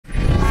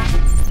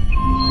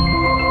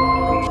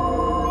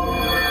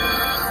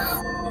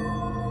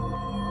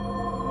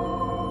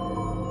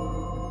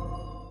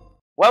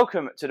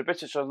Welcome to the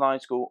British Online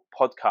School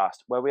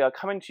podcast, where we are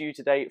coming to you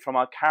today from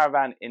our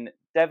caravan in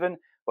Devon,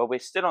 where we're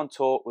still on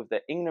tour with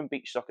the England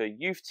Beach Soccer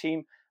youth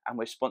team, and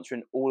we're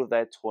sponsoring all of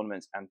their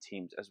tournaments and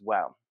teams as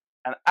well.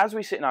 And as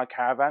we sit in our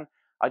caravan,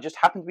 I just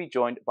happen to be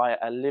joined by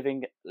a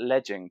living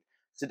legend.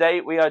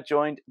 Today we are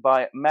joined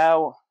by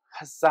Mel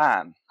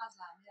Haslam.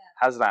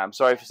 Haslam,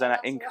 sorry for saying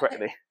that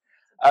incorrectly.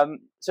 Right.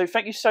 So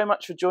thank you so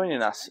much for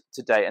joining us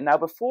today. And now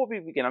before we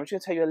begin, I'm just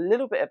going to tell you a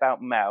little bit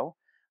about Mel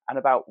and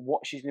about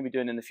what she's going to be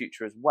doing in the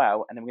future as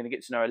well, and then we're going to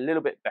get to know her a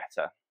little bit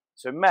better.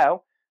 So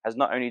Mel has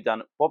not only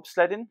done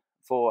bobsledding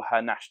for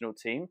her national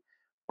team,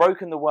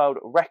 broken the world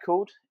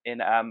record in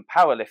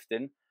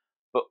powerlifting,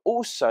 but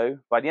also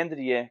by the end of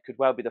the year could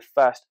well be the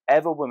first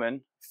ever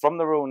woman from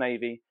the Royal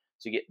Navy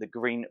to get the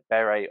Green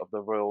Beret of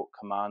the Royal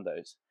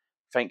Commandos.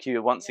 Thank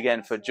you once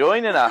again for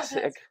joining us.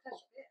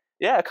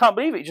 Yeah, I can't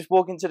believe it. You just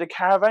walk into the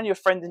caravan, your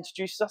friend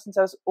introduces us and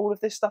tells us all of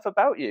this stuff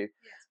about you.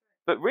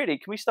 But really,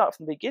 can we start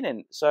from the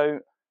beginning? So,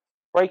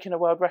 breaking a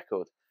world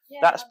record.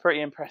 That's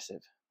pretty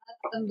impressive.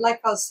 And like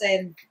I was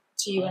saying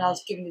to you when I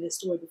was giving you the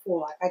story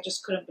before, like I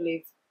just couldn't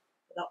believe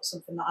that was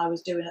something that I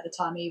was doing at the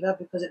time either,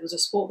 because it was a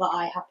sport that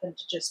I happened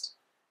to just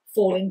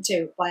fall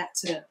into by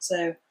accident.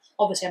 So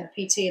obviously I'm a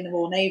PT in the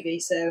Royal Navy,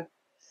 so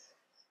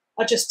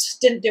I just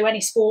didn't do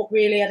any sport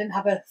really. I didn't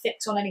have a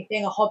fix on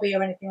anything, a hobby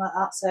or anything like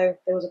that. So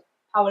there was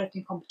a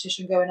powerlifting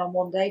competition going on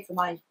one day for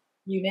my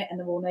unit in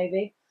the Royal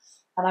Navy.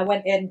 And I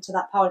went into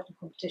that powerlifting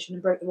competition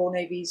and broke the Royal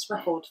Navy's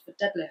record for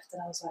deadlift.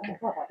 And I was like, oh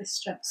God, this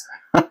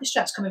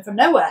strength's coming from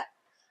nowhere.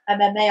 And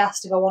then they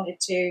asked if I wanted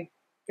to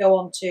go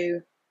on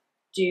to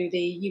do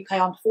the UK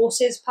Armed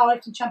Forces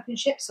Powerlifting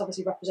Championships,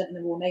 obviously representing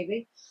the Royal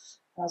Navy.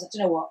 And I was like, do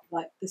you know what?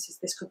 Like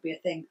this could be a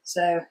thing.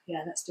 So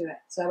yeah, let's do it.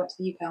 So I went to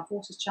the UK Armed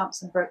Forces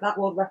Champs and broke that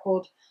world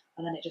record,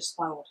 and then it just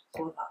spiraled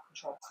all of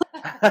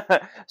that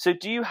control. So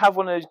do you have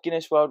one of those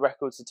Guinness World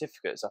Record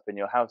certificates up in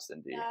your house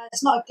then, do you?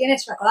 It's not a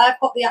Guinness record. I've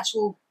got the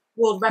actual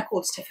world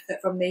record certificate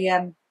from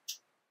the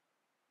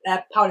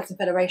Powerlifting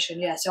Federation,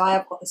 yeah. So I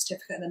have got the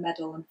certificate and the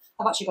medal, and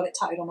I've actually got it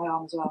tattooed on my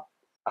arm as well.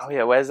 Oh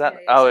yeah, where's that? Yeah.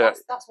 Oh so yeah,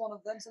 that's one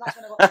of them. So that's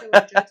when I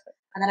got 200,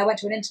 and then I went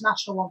to an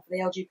international one for the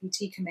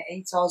LGBT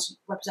committee. So I was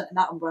representing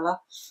that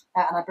umbrella,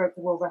 and I broke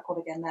the world record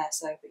again there.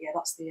 So, but yeah,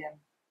 that's the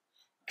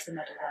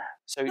medal there.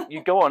 So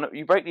you go on,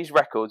 you break these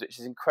records, which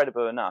is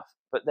incredible enough,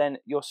 but then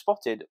you're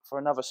spotted for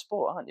another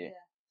sport, aren't you?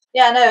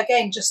 Yeah, no,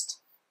 again, just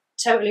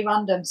totally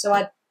random. So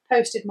I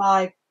posted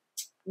my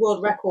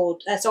world record.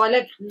 So I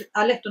lived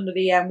under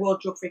the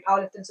World Drug Free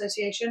Powerlifting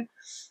Association,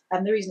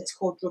 and the reason it's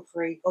called drug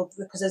free,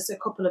 because there's a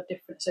couple of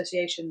different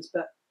associations,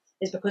 but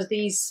is because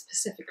these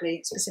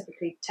specifically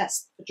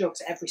test for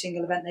drugs at every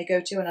single event they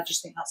go to, and I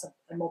just think that's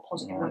a more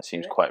positive. That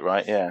seems quite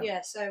right, yeah.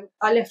 Yeah, so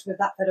I lived with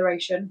that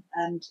federation,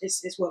 and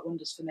it's worked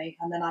wonders for me.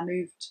 And then I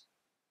moved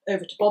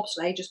over to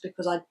bobsleigh just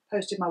because I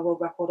posted my world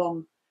record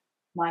on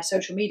my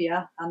social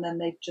media, and then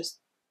they just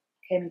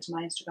came into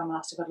my Instagram and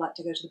asked if I'd like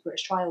to go to the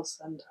British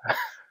trials, and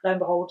lo and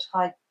behold,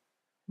 I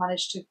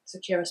managed to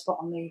secure a spot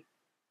on the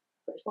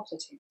British bobsleigh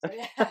team. So,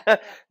 yeah.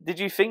 Did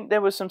you think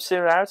there were some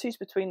similarities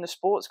between the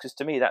sports? Because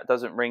to me, that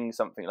doesn't ring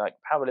something like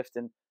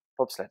powerlifting,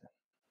 bobsledding.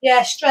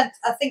 Yeah, strength.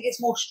 I think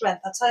it's more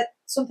strength. I'd say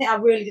something I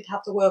really did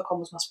have to work on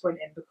was my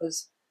sprinting,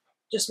 because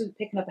just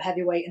picking up a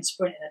heavy weight and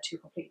sprinting are two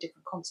completely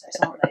different concepts,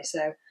 aren't they?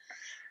 So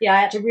yeah, I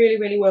had to really,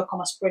 really work on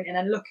my sprinting.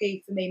 And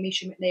lucky for me,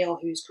 Misha McNeil,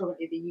 who's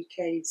currently the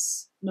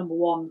UK's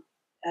 #1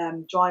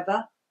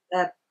 driver,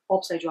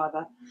 bobsleigh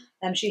driver,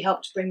 she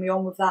helped bring me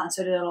on with that, and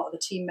so did a lot of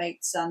the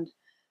teammates. And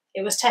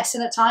it was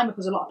testing at time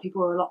because a lot of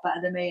people were a lot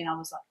better than me, and I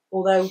was like,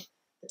 although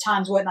the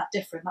times weren't that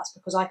different, that's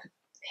because I could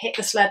hit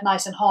the sled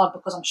nice and hard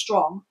because I'm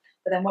strong.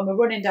 But then when we're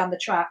running down the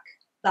track,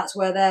 that's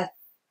where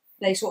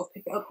they sort of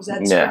pick it up because they're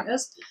the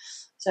sprinters.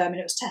 So I mean,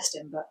 it was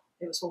testing, but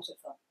it was also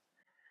fun.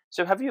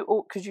 So have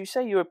you, because you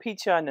say you were a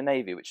PTI in the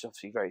Navy, which is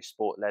obviously very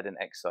sport-led and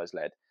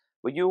exercise-led.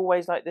 Were you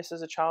always like this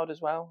as a child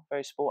as well?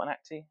 Very sport and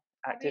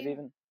active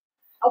even?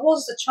 I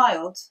was as a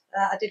child.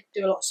 I did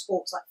do a lot of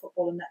sports like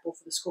football and netball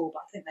for the school,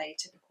 but I think they're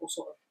typical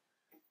sort of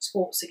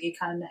sports that you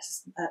kind of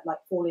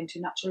fall into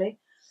naturally.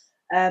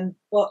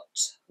 But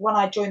when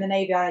I joined the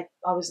Navy, I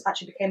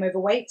became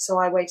overweight, so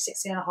I weighed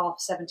 16.5,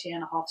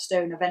 17.5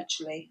 stone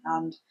eventually,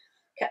 and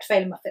kept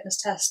failing my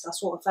fitness test. I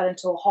sort of fell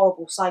into a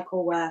horrible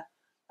cycle where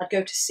I'd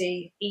go to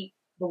sea, eat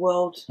the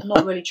world,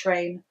 not really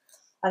train,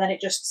 and then it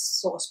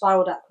just sort of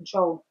spiraled out of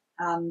control.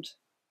 And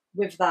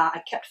with that,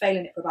 I kept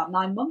failing it for about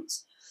 9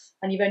 months,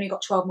 and you've only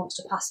got 12 months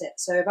to pass it.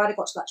 So if I'd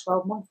got to that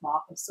 12-month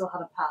mark and still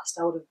hadn't passed,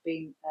 I would have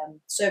been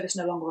service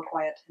no longer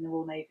required in the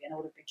Royal Navy, and I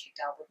would have been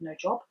kicked out with no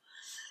job.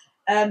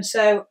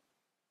 So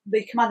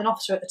the commanding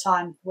officer at the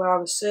time where I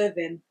was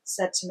serving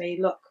said to me,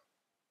 look,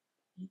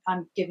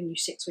 I'm giving you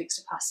 6 weeks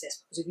to pass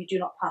this, because if you do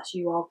not pass,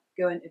 you are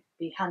going to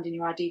be handing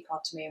your ID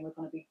card to me and we're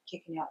going to be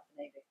kicking you out of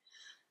the Navy.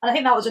 And I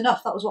think that was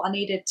enough. That was what I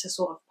needed to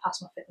sort of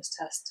pass my fitness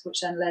test,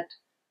 which then led.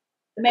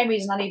 The main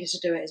reason I needed to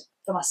do it is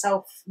for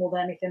myself more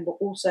than anything, but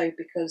also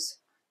because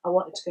I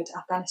wanted to go to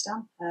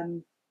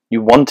Afghanistan.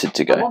 You wanted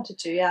to go? I wanted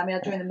to, yeah. I mean,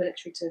 I joined the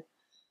military to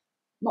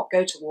not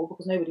go to war,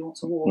 because nobody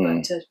wants a war,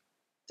 but to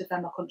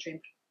defend my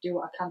country do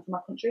what I can for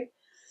my country.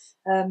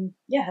 And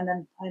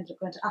then I ended up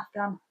going to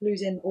Afghan,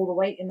 losing all the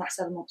weight in that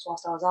 7 months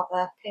whilst I was out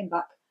there. Came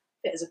back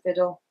fit as a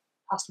fiddle,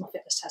 passed my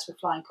fitness test with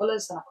flying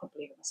colours, and I couldn't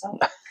believe it myself.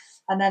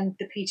 And then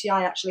the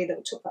PTI actually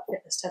that took that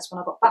fitness test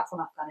when I got back from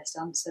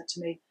Afghanistan said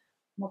to me,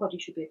 "Oh my God, you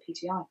should be a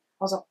PTI." I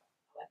was like,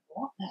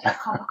 "What? No,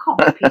 I can't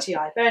be a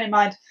PTI." Bearing in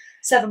mind,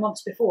 7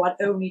 months before,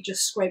 I'd only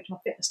just scraped my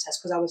fitness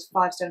test because I was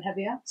 5 stone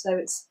heavier. So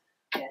it's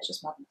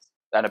just madness.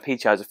 And a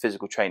PTI is a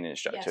physical training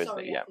instructor, isn't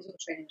it? Yeah, physical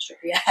training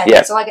instructor.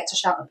 Yeah. So I get to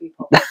shout at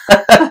people.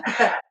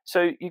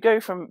 So you go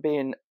from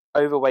being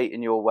overweight,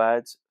 in your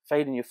words,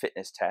 failing your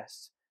fitness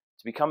test,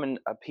 to becoming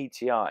a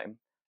PTI,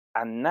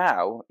 and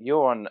now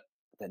you're on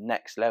the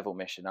next level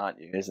mission, aren't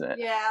you? Isn't it?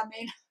 Yeah, I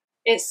mean,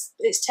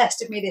 it's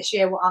tested me this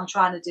year what I'm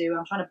trying to do.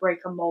 I'm trying to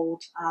break a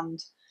mould,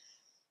 and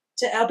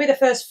I'll be the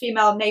first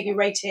female Navy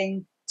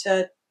rating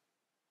to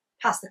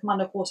pass the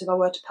commando course if I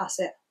were to pass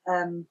it.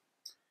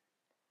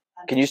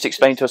 Can you just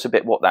explain to us a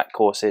bit what that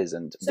course is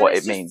and what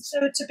it means?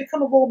 So to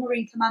become a Royal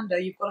Marine Commando,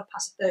 you've got to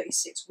pass a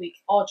 36-week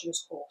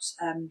arduous course.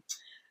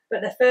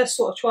 But the first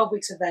sort of 12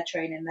 weeks of their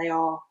training, they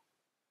are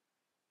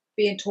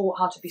being taught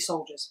how to be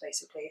soldiers,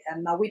 basically.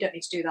 And now we don't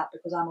need to do that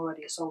because I'm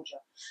already a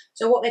soldier.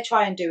 So what they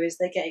try and do is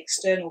they get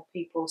external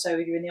people. So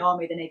if you're in the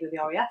Army, the Navy, or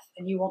the RAF,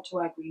 and you want to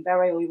wear a green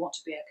beret or you want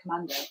to be a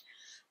commando,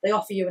 they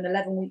offer you an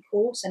 11-week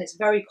course, and it's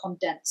very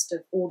condensed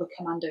of all the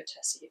commando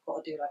tests that you've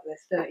got to do, like the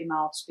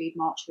 30-mile speed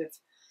march with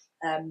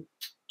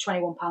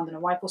 21 pound in a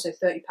rifle, so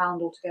 30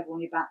 pound altogether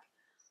on your back.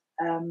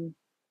 And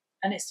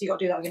you've got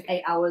to do that within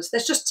 8 hours.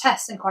 There's just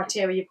tests and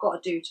criteria you've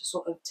got to do to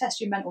sort of test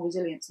your mental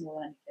resilience more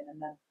than anything,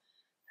 and then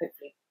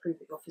hopefully prove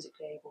that you're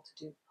physically able to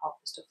do half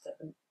the stuff that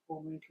the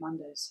Royal Marine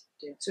Commandos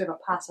do. So if I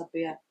pass, I'd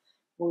be a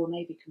Royal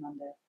Navy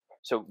Commando.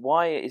 So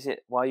why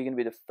are you going to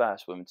be the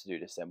first woman to do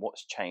this then?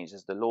 What's changed?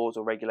 Has the laws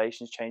or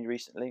regulations changed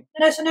recently?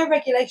 So no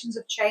regulations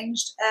have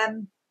changed.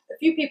 A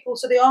few people,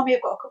 so the Army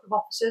have got a couple of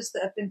officers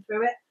that have been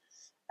through it.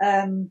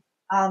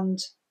 And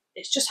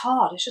it's just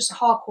hard. It's just a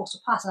hard course to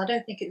pass, and I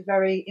don't think it's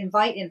very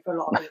inviting for a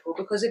lot of people,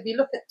 because if you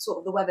look at sort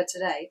of the weather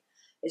today,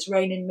 it's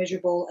raining,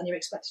 miserable, and you're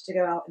expected to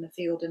go out in the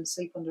field and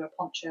sleep under a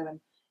poncho and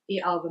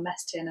eat out of a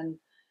mess tin and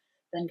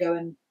then go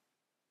and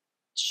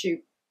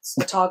shoot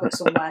a target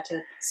somewhere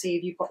to see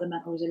if you've got the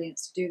mental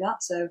resilience to do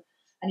that. So,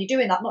 and you're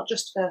doing that not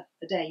just for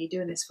a day, you're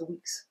doing this for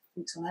weeks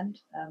on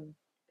end.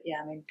 But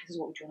yeah, I mean, this is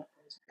what we're doing it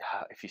for.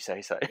 If you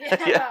say so.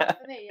 Yeah,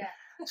 for me, yeah.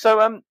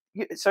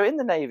 So in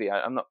the Navy,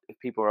 I'm not if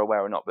people are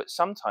aware or not, but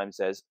sometimes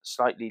there's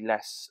slightly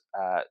less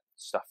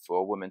stuff for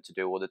a woman to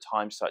do, or the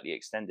time slightly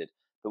extended.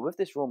 But with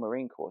this Royal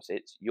Marine course,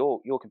 it's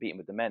you're competing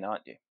with the men,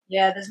 aren't you?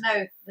 Yeah, there's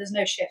no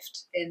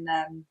shift in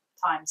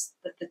times.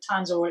 The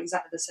times are all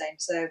exactly the same.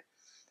 So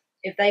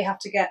if they have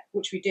to get,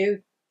 which we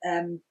do,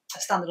 a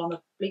standard on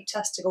the bleep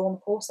test to go on the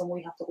course, then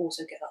we have to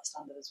also get that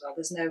standard as well.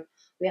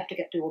 We have to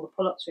do all the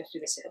pull-ups, we have to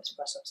do the sit-ups,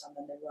 press-ups, and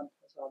then they run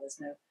as well.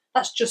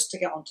 That's just to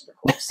get onto the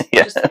course.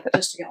 Yeah.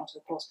 just to get onto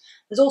the course.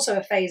 There's also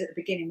a phase at the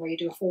beginning where you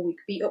do a 4-week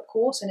beat-up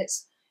course, and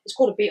it's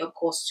called a beat-up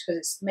course because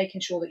it's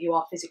making sure that you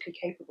are physically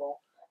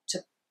capable to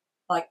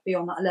be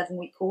on that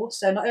 11-week course.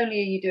 So not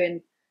only are you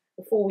doing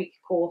the 4-week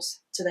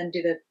course to then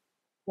do the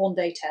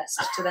 1-day test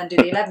to then do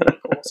the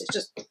 11-week course, it's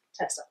just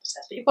test after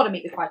test. But you've got to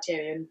meet the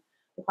criteria, and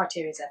the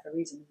criteria is there for a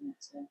reason, isn't it?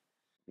 So.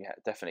 Yeah,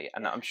 definitely.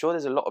 And I'm sure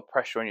there's a lot of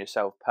pressure on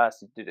yourself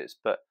personally to do this,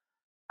 but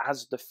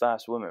as the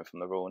first woman from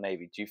the Royal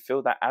Navy, do you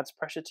feel that adds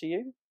pressure to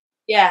you?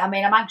 Yeah, I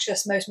mean, I'm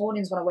anxious most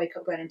mornings when I wake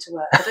up going into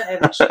work. I don't know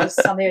if it's because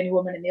I'm the only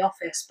woman in the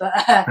office, but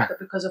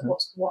because of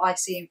what I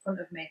see in front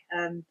of me.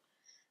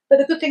 But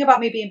the good thing about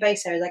me being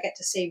based here is I get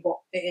to see what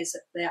it is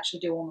that they actually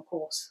do on the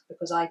course,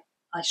 because I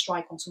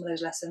strike on some of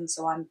those lessons,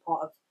 so I'm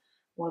part of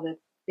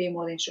being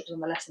one of the instructors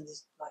on the lessons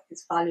is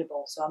it's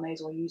valuable, so I may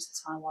as well use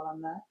the time while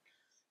I'm there.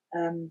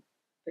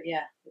 But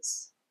yeah,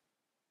 it's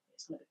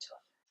going to be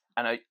tough.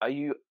 And are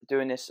you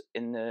doing this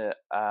in the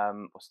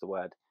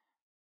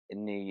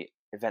in the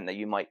event that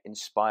you might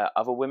inspire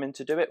other women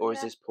to do it, or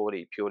is this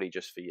purely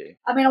just for you?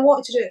 I mean, I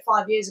wanted to do it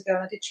 5 years ago,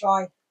 and I did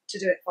try to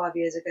do it 5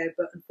 years ago,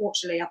 but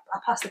unfortunately I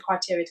passed the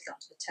criteria to get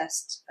onto the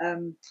test,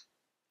 and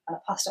I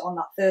passed it on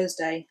that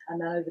Thursday,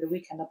 and then over the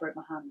weekend I broke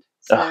my hand,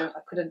 so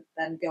I couldn't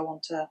then go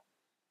on to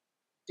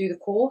do the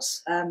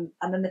course, and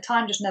then the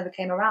time just never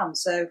came around.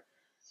 So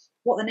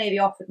what the Navy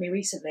offered me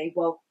recently,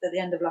 at the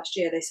end of last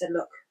year, they said,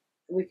 look,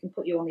 we can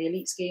put you on the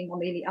elite scheme, on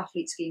the elite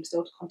athlete scheme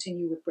still, to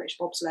continue with British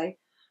bobsleigh,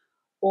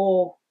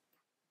 or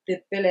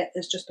the billet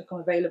has just become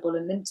available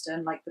in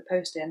Lympstone, like the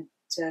posting,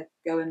 to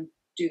go and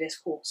do this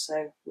course.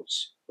 So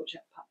which road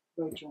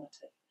do you want to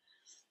take?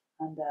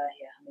 And I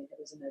mean, it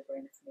was a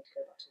no-brainer for me to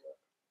go back to work.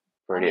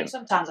 Brilliant. I mean,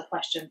 sometimes I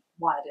question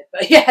why I did,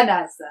 but yeah,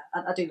 no,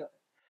 I do love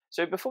it.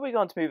 So before we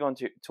move on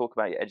to talk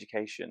about your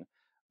education,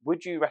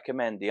 would you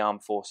recommend the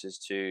armed forces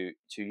to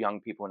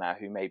young people now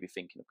who may be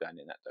thinking of going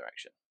in that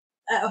direction?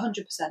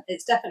 100%.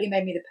 It's definitely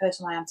made me the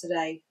person I am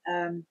today.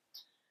 I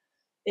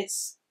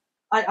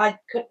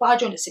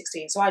joined at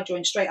 16, so I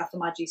joined straight after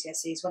my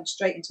GCSEs, went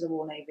straight into the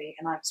Royal Navy,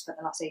 and I've spent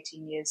the last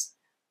 18 years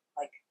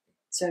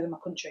serving my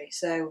country.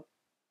 So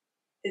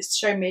it's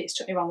shown me, it's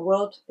took me around the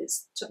world.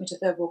 It's took me to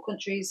third world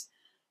countries.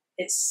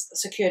 It's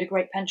secured a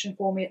great pension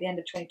for me at the end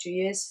of 22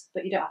 years,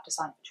 but you don't have to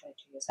sign for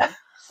 22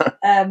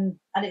 years.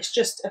 And it's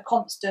just a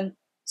constant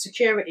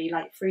security,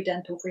 like free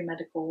dental, free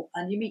medical,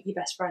 and you meet your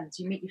best friends.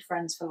 You meet your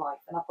friends for life.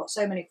 And I've got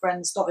so many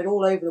friends dotted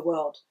all over the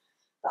world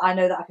that I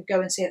know that I could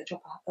go and see at the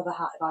drop of a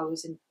hat if I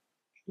was in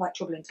like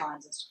troubling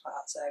times and stuff like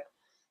that.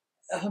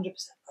 So 100%,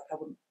 like I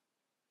wouldn't.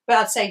 But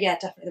I'd say, yeah,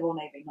 definitely the Royal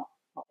Navy, not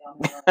the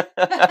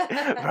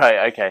Army.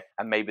 Right, okay.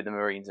 And maybe the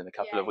Marines in a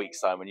couple of weeks'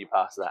 time when you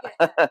pass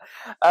that.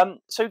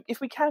 So if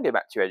we can go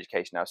back to your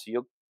education now, so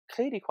you're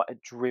clearly quite a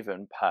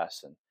driven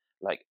person.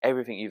 Like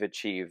everything you've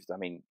achieved, I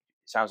mean,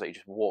 it sounds like you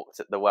just walked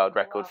at the world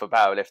record for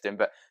powerlifting,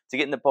 but to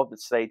get in the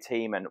bobsled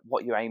team and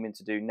what you're aiming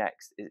to do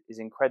next is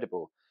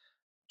incredible.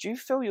 Do you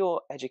feel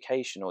your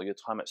education or your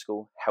time at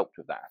school helped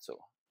with that at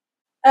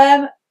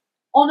all?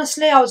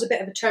 Honestly, I was a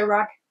bit of a toe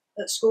rag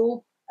at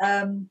school.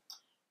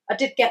 I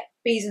did get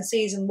B's and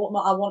C's and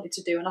whatnot I wanted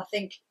to do, and I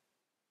think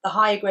the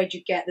higher grade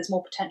you get, there's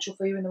more potential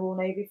for you in the Royal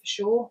Navy for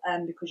sure,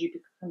 because you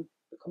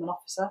become an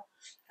officer.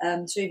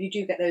 So if you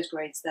do get those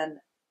grades, then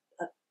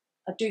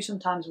I do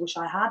sometimes wish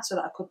I had, so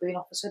that I could be an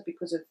officer,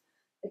 because of,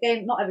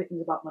 again, not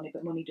everything's about money,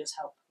 but money does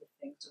help with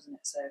things, doesn't it?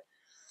 So,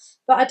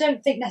 but I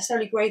don't think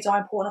necessarily grades are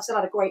important. I still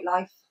had a great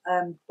life,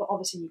 but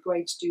obviously your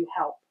grades do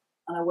help,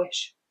 and I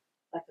wish,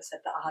 like I said,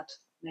 that I had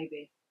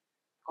maybe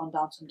gone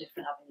down some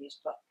different avenues,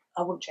 but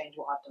I wouldn't change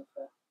what I've done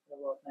for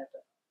the world, no,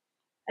 but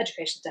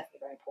education is definitely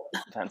very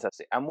important.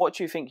 Fantastic. And what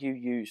do you think you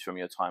use from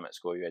your time at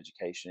school, your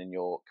education, in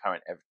your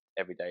current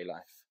everyday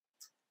life?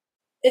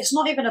 It's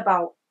not even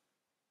about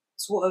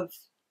sort of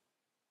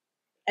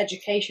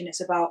education,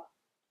 it's about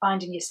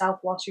finding yourself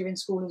whilst you're in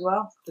school as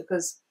well,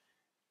 because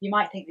you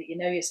might think that you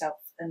know yourself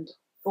and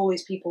all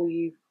these people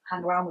you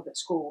hang around with at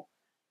school,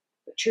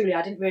 but truly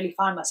I didn't really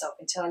find myself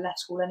until I left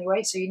school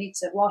anyway. So you need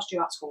to, whilst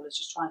you're at school, is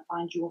just try and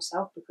find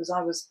yourself, because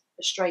I was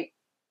a straight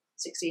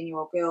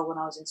 16-year-old girl when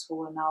I was in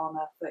school, and now I'm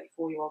a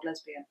 34-year-old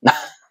lesbian.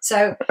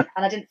 So,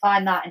 and I didn't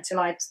find that until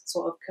I'd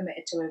sort of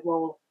committed to a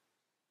role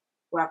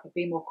where I could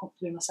be more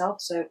comfortably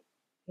myself. So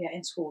yeah,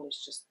 in school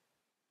it's just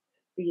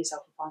be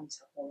yourself and find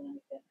yourself more than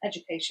anything.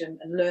 Education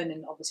and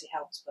learning obviously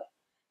helps, but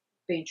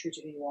being true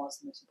to who you are is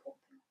the most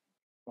important thing.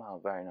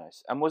 Wow, very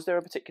nice. And was there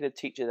a particular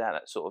teacher there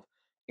that sort of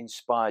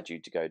inspired you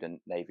to go the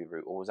Navy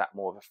route, or was that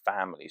more of a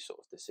family sort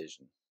of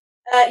decision?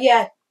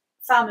 Yeah,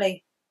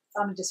 family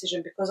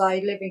decision, because I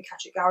live in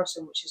Catchett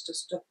Garrison, which is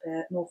just up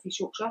North East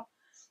Yorkshire,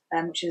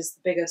 which is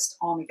the biggest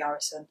army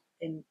garrison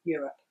in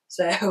Europe.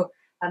 So,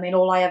 I mean,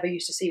 all I ever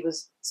used to see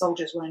was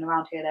soldiers running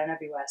around here, there and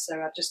everywhere.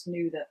 So I just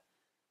knew that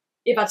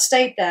if I'd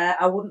stayed there,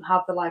 I wouldn't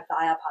have the life that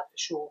I have had for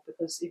sure,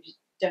 because if you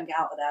don't get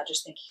out of there, I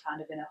just think you're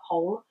kind of in a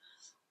hole.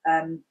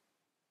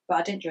 But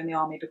I didn't join the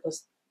army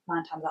because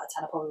 9 times out of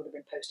 10 I probably would have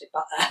been posted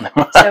back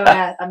there. So,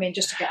 I mean,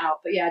 just to get out.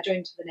 But yeah, I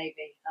joined the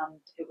Navy, and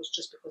it was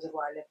just because of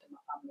where I lived and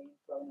my family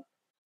growing up.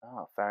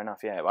 Oh, fair enough.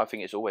 Yeah, well, I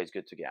think it's always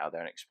good to get out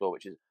there and explore,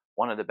 which is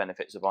one of the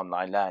benefits of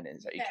online learning,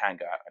 is that you can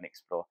go out and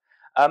explore.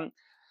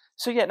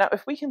 So yeah, now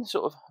if we can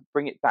sort of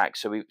bring it back,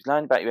 so we've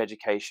learned about your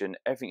education,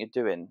 everything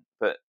you're doing,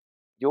 but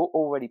you're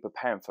already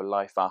preparing for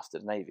life after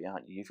the Navy,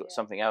 aren't you? You've got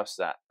something else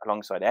that,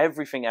 alongside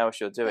everything else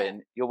you're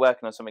doing, you're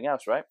working on something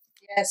else, right?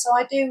 Yeah, so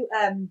I do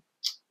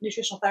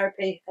nutritional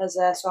therapy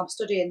so I'm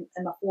studying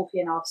in my 4th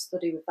year now. I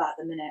study with that at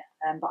the minute,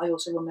 but I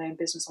also run my own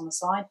business on the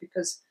side,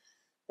 because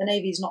the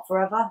Navy's not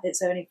forever.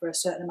 It's only for a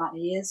certain amount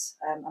of years,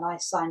 and I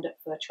signed up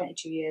for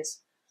 22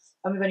 years,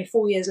 and we've only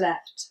 4 years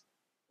left,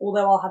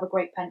 although I'll have a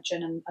great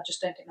pension, and I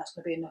just don't think that's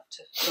going to be enough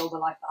to build the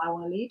life that I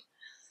want to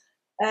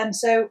lead.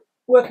 So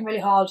working really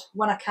hard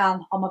when I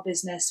can on my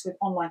business with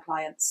online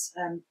clients,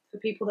 for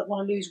people that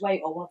want to lose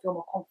weight or want to feel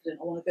more confident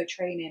or want to go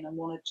training and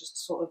want to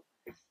just sort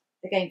of,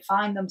 again,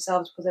 find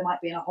themselves, because they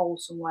might be in a hole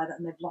somewhere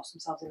and they've lost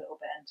themselves a little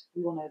bit. And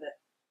we all know that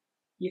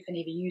you can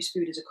either use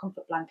food as a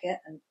comfort blanket,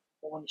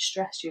 or when you're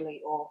stressed you'll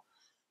eat, or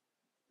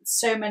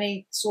so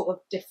many sort of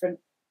different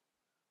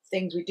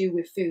things we do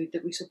with food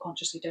that we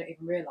subconsciously don't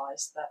even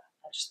realise. That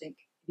I just think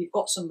if you've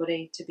got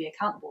somebody to be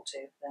accountable to,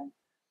 then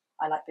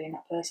I like being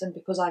that person,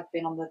 because I've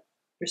been on the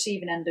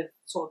receiving end of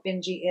sort of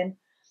binge eating,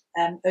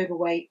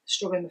 overweight,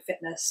 struggling with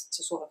fitness,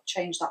 to sort of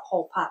change that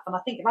whole path. And I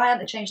think if I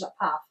hadn't changed that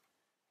path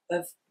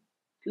of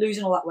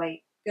losing all that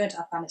weight, going to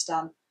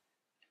Afghanistan,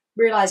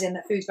 realising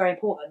that food's very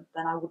important,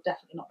 then I would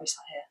definitely not be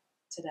sat here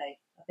today.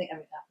 I think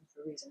everything happens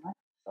for a reason, right?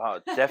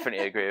 Oh,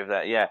 definitely agree with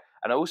that. Yeah,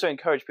 and I also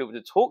encourage people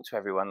to talk to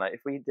everyone. Like,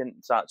 if we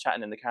didn't start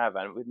chatting in the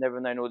caravan, we'd never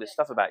known all this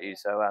stuff about you.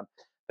 So,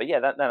 but yeah,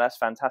 that's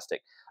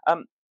fantastic.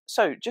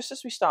 So just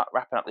as we start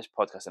wrapping up this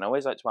podcast, and I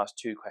always like to ask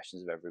 2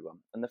 questions of everyone.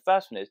 And the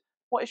first one is,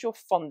 what is your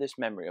fondest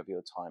memory of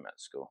your time at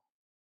school?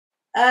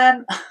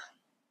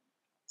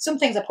 Some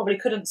things I probably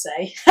couldn't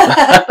say,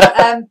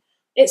 but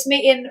it's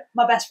meeting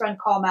my best friend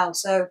Carmel.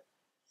 So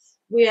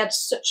we had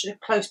such a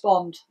close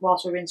bond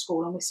whilst we were in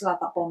school, and we still have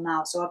that bond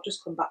now. So I've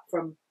just come back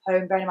from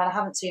home. Bearing in mind, I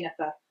haven't seen her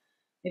for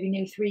maybe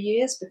nearly 3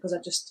 years, because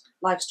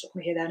life's took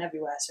me here, there and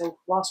everywhere. So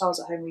whilst I was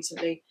at home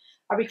recently,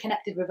 I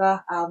reconnected with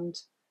her, and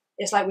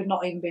it's like we'd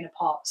not even been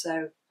apart.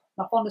 So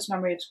my fondest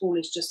memory of school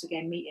is just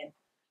again meeting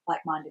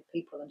like-minded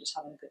people and just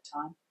having a good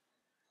time.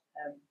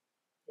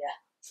 Yeah.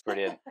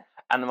 Brilliant.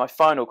 And my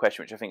final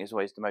question, which I think is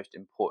always the most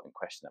important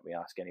question that we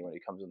ask anyone who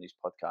comes on these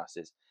podcasts,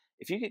 is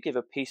if you could give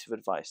a piece of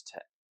advice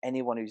to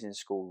anyone who's in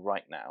school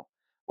right now,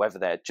 whether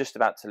they're just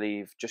about to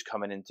leave, just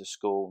coming into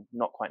school,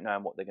 not quite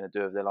knowing what they're going to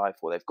do with their life,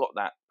 or they've got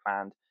that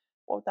planned,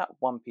 what would that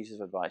one piece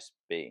of advice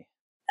be?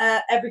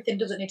 Everything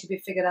doesn't need to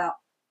be figured out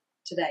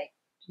today.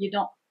 You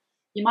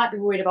might be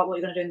worried about what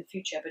you're going to do in the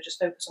future, but just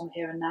focus on the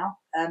here and now.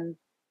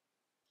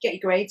 Get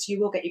your grades.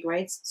 You will get your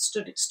grades.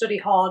 Study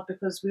hard,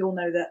 because we all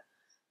know that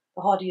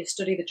the harder you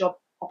study, the job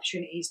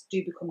opportunities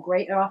do become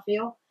greater, I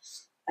feel.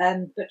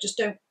 But just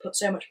don't put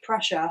so much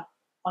pressure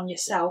on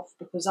yourself,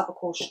 because that will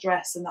cause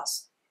stress, and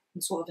that's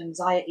sort of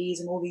anxieties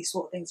and all these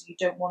sort of things that you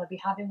don't want to be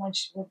having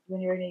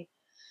when you're only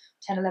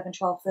 10, 11,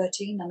 12,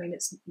 13. I mean,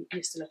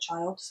 you're still a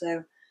child.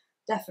 So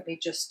definitely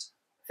just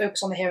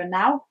focus on the here and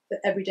now, but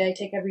every day,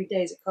 take every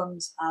day as it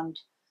comes, and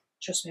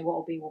trust me, what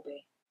will be, will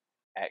be.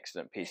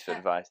 Excellent piece of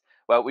advice.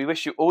 Well, we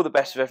wish you all the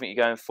best with everything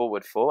you're going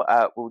forward for.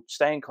 We'll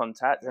stay in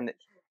contact, and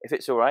if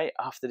it's all right,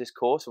 after this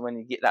course, and when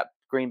you get that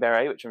green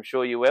beret, which I'm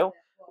sure you will,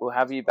 we'll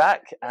have you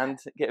back and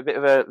get a bit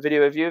of a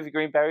video of you of your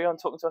green beret on,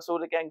 talking to us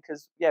all again,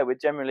 because, yeah, we're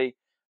generally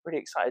really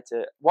excited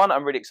to... One,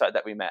 I'm really excited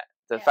that we met.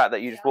 The fact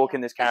that you just walk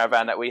in this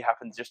caravan that we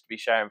happen just to be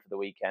sharing for the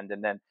weekend,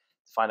 and then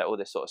to find out all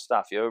this sort of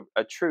stuff. You're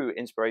a true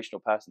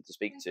inspirational person to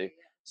speak to.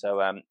 So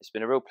it's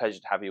been a real pleasure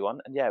to have you on,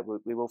 and yeah,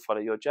 we will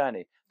follow your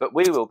journey. But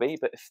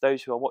if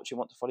those who are watching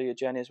want to follow your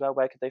journey as well,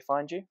 where could they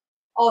find you?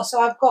 Oh, so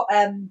I've got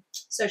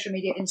social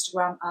media,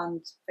 Instagram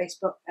and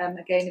Facebook.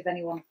 Again, if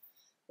anyone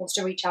wants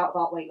to reach out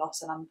about weight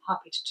loss, and I'm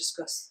happy to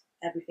discuss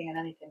everything and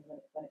anything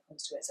when it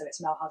comes to it. So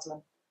it's Mel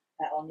Haslam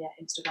on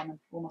Instagram and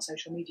all my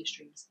social media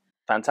streams.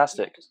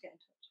 Fantastic. Yeah, just get in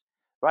touch.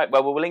 Right,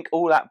 well, we'll link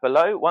all that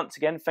below. Once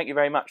again, thank you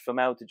very much for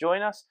Mel to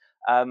join us.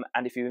 And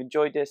if you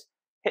enjoyed this,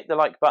 hit the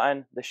like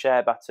button, the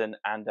share button,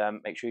 and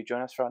make sure you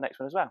join us for our next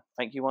one as well.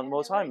 Thank you one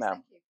more time,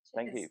 Mel.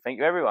 Thank you. Thank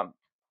you, everyone.